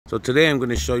So today I'm going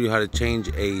to show you how to change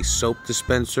a soap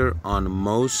dispenser on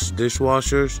most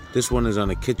dishwashers. This one is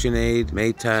on a KitchenAid,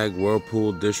 Maytag,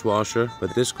 Whirlpool dishwasher,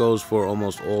 but this goes for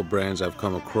almost all brands I've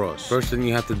come across. First thing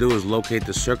you have to do is locate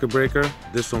the circuit breaker.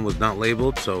 This one was not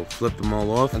labeled, so flip them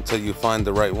all off until you find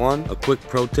the right one. A quick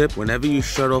pro tip, whenever you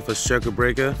shut off a circuit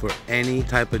breaker for any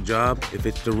type of job, if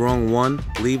it's the wrong one,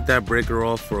 leave that breaker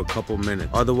off for a couple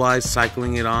minutes. Otherwise,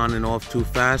 cycling it on and off too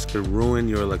fast could ruin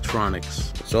your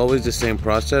electronics. It's always the same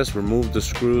process. Remove the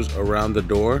screws around the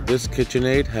door. This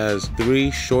KitchenAid has 3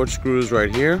 short screws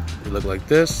right here. They look like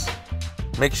this.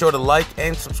 Make sure to like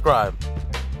and subscribe.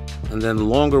 And then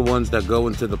longer ones that go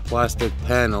into the plastic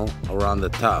panel around the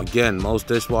top. Again, most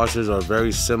dishwashers are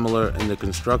very similar in the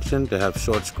construction. They have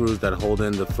short screws that hold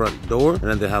in the front door, and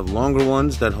then they have longer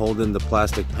ones that hold in the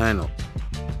plastic panel.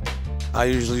 I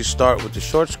usually start with the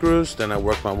short screws, then I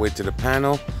work my way to the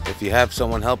panel. If you have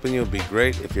someone helping you, it'd be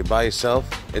great. If you're by yourself,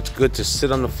 it's good to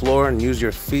sit on the floor and use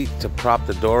your feet to prop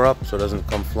the door up so it doesn't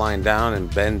come flying down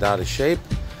and bend out of shape.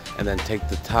 And then take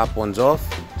the top ones off.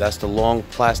 That's the long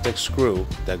plastic screw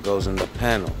that goes in the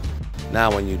panel.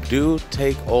 Now when you do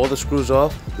take all the screws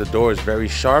off, the door is very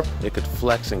sharp. It could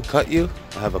flex and cut you.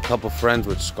 I have a couple friends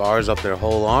with scars up their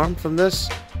whole arm from this.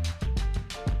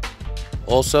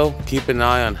 Also, keep an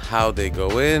eye on how they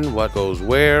go in, what goes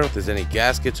where, if there's any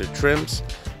gaskets or trims,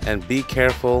 and be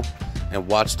careful and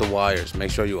watch the wires.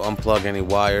 Make sure you unplug any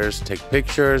wires, take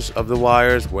pictures of the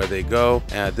wires, where they go.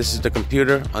 This is the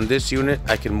computer. On this unit,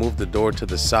 I can move the door to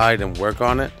the side and work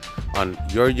on it. On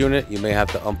your unit, you may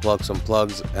have to unplug some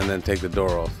plugs and then take the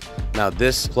door off. Now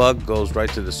this plug goes right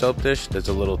to the soap dish. There's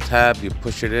a little tab, you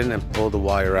push it in and pull the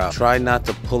wire out. Try not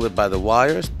to pull it by the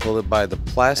wires, pull it by the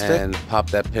plastic and pop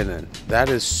that pin in. That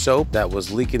is soap that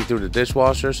was leaking through the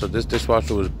dishwasher. So this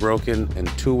dishwasher was broken in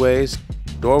 2 ways.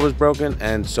 Door was broken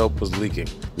and soap was leaking.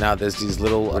 Now there's these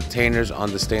little retainers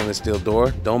on the stainless steel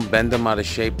door. Don't bend them out of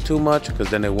shape too much because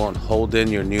then it won't hold in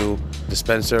your new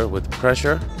dispenser with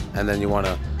pressure, and then you want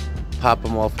to pop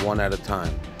them off one at a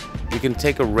time. You can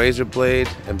take a razor blade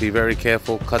and be very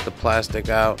careful, cut the plastic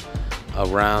out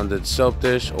around the soap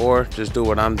dish, or just do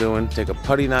what I'm doing. Take a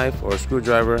putty knife or a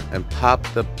screwdriver and pop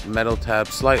the metal tab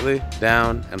slightly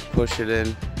down and push it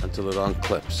in until it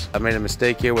unclips. I made a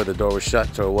mistake here where the door was shut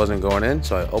so it wasn't going in,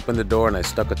 so I opened the door and I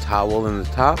stuck a towel in the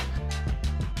top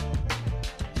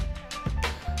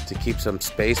to keep some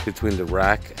space between the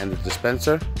rack and the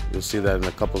dispenser. You'll see that in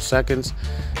a couple seconds,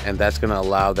 and that's going to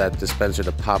allow that dispenser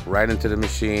to pop right into the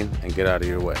machine and get out of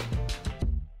your way.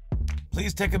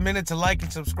 Please take a minute to like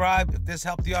and subscribe. If this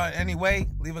helped you out in any way,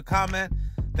 leave a comment.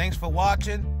 Thanks for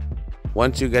watching.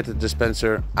 Once you get the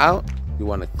dispenser out, you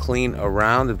want to clean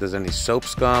around if there's any soap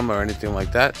scum or anything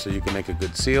like that so you can make a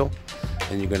good seal.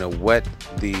 And you're going to wet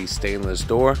the stainless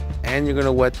door, and you're going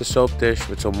to wet the soap dish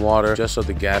with some water just so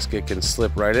the gasket can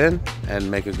slip right in and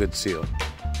make a good seal.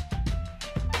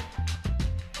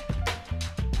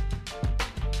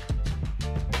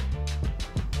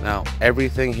 Now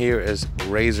everything here is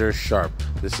razor sharp.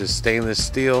 This is stainless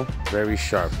steel, very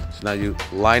sharp. So now you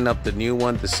line up the new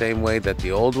one the same way that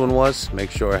the old one was.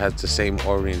 Make sure it has the same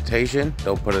orientation.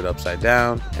 Don't put it upside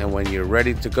down. And when you're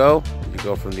ready to go, you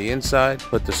go from the inside,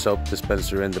 put the soap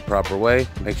dispenser in the proper way.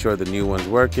 Make sure the new one's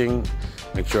working.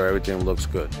 Make sure everything looks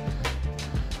good.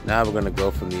 Now we're gonna go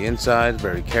from the inside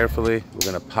very carefully.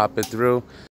 We're gonna pop it through.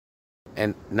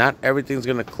 And not everything's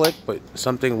gonna click, but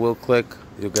something will click.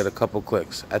 You'll get a couple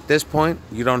clicks. At this point,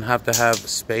 you don't have to have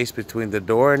space between the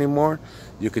door anymore.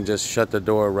 You can just shut the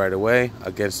door right away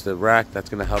against the rack. That's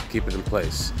gonna help keep it in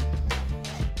place.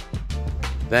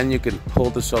 Then you can pull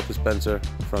the soap dispenser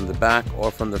from the back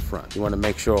or from the front. You wanna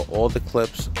make sure all the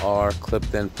clips are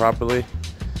clipped in properly,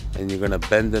 and you're gonna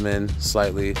bend them in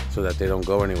slightly so that they don't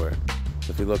go anywhere.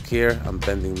 If you look here, I'm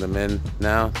bending them in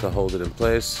now to hold it in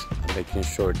place. I'm making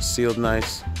sure it's sealed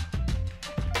nice.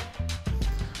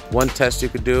 One test you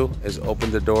could do is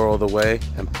open the door all the way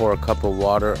and pour a cup of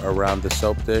water around the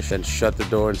soap dish and shut the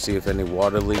door and see if any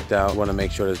water leaked out. You want to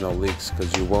make sure there's no leaks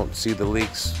because you won't see the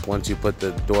leaks once you put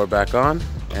the door back on,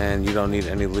 and you don't need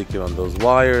any leaking on those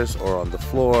wires or on the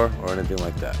floor or anything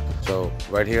like that. So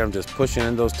right here I'm just pushing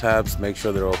in those tabs, make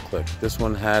sure they're all clicked. This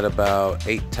one had about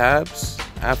 8 tabs.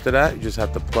 After that, you just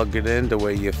have to plug it in the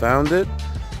way you found it.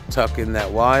 Tuck in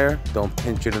that wire, don't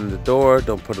pinch it in the door,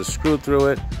 don't put a screw through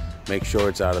it. Make sure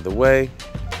it's out of the way,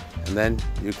 and then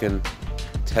you can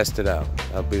test it out.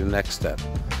 That'll be the next step.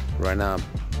 Right now I'm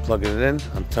plugging it in,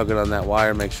 I'm tugging on that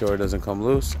wire, make sure it doesn't come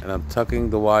loose, and I'm tucking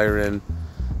the wire in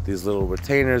these little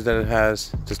retainers that it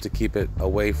has just to keep it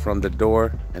away from the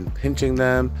door and pinching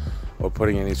them or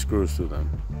putting any screws through them.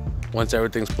 Once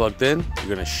everything's plugged in,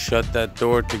 you're gonna shut that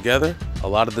door together. A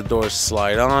lot of the doors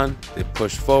slide on, they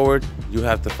push forward. You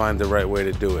have to find the right way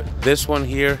to do it. This one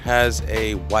here has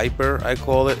a wiper, I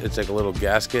call it. It's like a little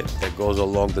gasket that goes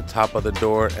along the top of the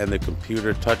door and the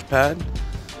computer touchpad.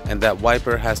 And that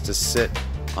wiper has to sit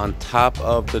on top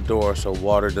of the door so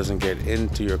water doesn't get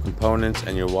into your components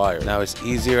and your wire. Now it's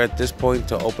easier at this point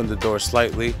to open the door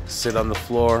slightly, sit on the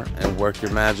floor and work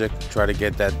your magic. Try to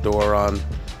get that door on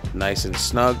nice and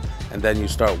snug, and then you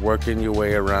start working your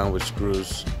way around with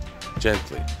screws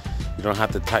gently. You don't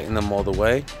have to tighten them all the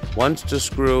way. Once the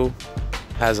screw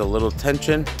has a little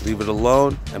tension, leave it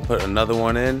alone and put another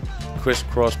one in,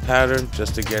 crisscross pattern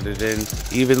just to get it in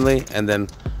evenly, and then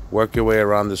work your way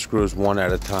around the screws one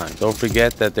at a time. Don't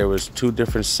forget that there was 2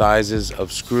 different sizes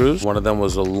of screws. One of them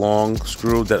was a long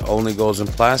screw that only goes in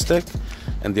plastic,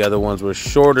 and the other ones were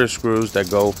shorter screws that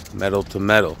go metal to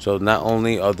metal. So not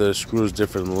only are the screws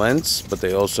different lengths, but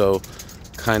they also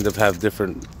kind of have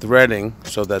different threading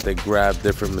so that they grab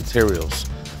different materials.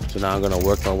 So now I'm gonna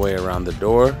work my way around the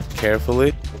door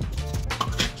carefully.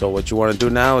 So what you wanna do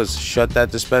now is shut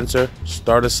that dispenser,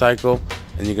 start a cycle,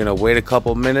 and you're gonna wait a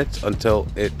couple minutes until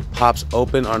it pops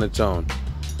open on its own.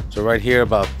 So right here,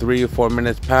 about 3 or 4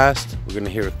 minutes passed, we're gonna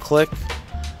hear a click.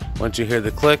 Once you hear the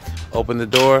click, open the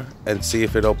door and see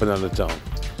if it opened on its own.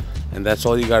 And that's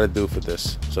all you gotta do for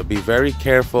this. So be very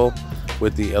careful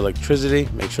with the electricity.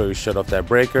 Make sure you shut off that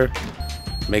breaker.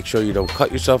 Make sure you don't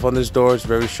cut yourself on this door, it's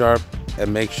very sharp.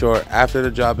 And make sure after the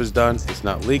job is done, it's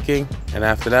not leaking. And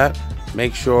after that,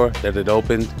 make sure that it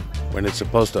opened when it's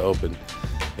supposed to open.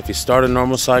 If you start a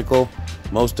normal cycle,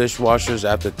 most dishwashers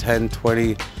after 10,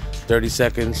 20, 30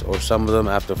 seconds, or some of them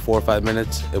after 4 or 5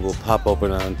 minutes, it will pop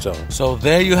open on its own. So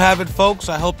there you have it, folks.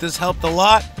 I hope this helped a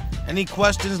lot. Any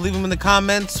questions, leave them in the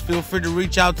comments. Feel free to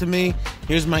reach out to me.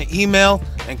 Here's my email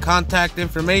and contact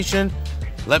information.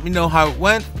 Let me know how it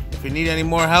went. If you need any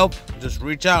more help, just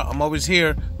reach out. I'm always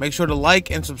here. Make sure to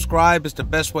like and subscribe. It's the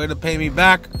best way to pay me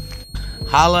back.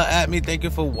 Holla at me. Thank you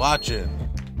for watching.